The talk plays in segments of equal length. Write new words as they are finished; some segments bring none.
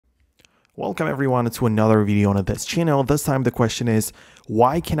Welcome everyone to another video on this channel. This time the question is,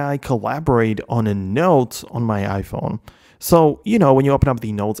 why can I collaborate on a note on my iPhone? So, when you open up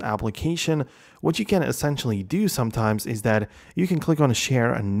the Notes application, what you can essentially do sometimes is that you can click on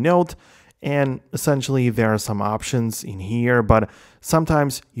share a note, and essentially there are some options in here, but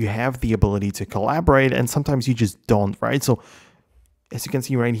sometimes you have the ability to collaborate and sometimes you just don't, right? So as you can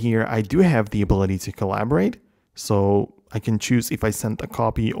see right here, I do have the ability to collaborate. So I can choose if I send a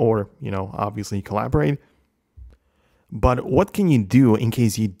copy or, obviously collaborate. But what can you do in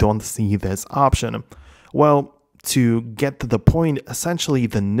case you don't see this option? Well, to get to the point, essentially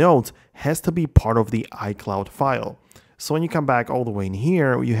the note has to be part of the iCloud file. So when you come back all the way in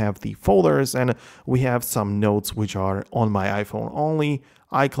here, you have the folders and we have some notes which are on my iPhone only,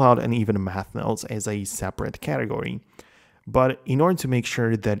 iCloud, and even math notes as a separate category. But in order to make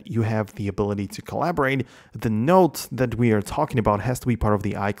sure that you have the ability to collaborate, the note that we are talking about has to be part of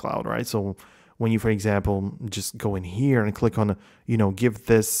the iCloud, right? So when you, for example, just go in here and click on, give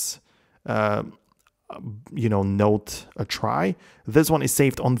this, note a try, this one is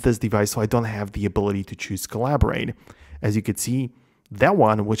saved on this device, so I don't have the ability to choose collaborate. As you can see, that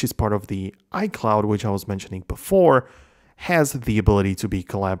one, which is part of the iCloud, which I was mentioning before, has the ability to be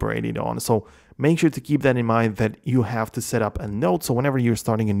collaborated on. So make sure to keep that in mind, that you have to set up a note. So whenever you're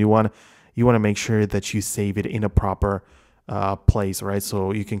starting a new one, you want to make sure that you save it in a proper place, right?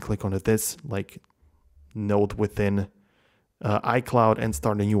 So you can click on this like note within iCloud and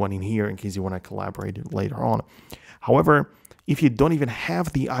start a new one in here in case you want to collaborate later on. However, if you don't even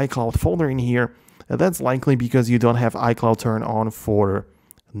have the iCloud folder in here, that's likely because you don't have iCloud turned on for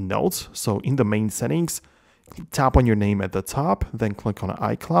notes. So in the main settings, tap on your name at the top, then click on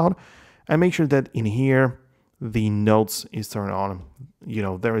iCloud and make sure that in here the notes is turned on.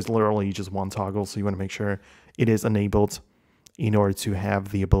 There is literally just one toggle, so you want to make sure it is enabled in order to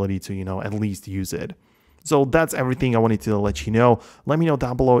have the ability to at least use it. So that's everything I wanted to let you know. Let me know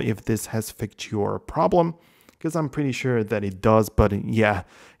down below if this has fixed your problem, because I'm pretty sure that it does. But yeah,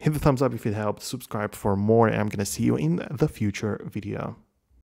 hit the thumbs up if it helped, subscribe for more, and I'm gonna see you in the future video.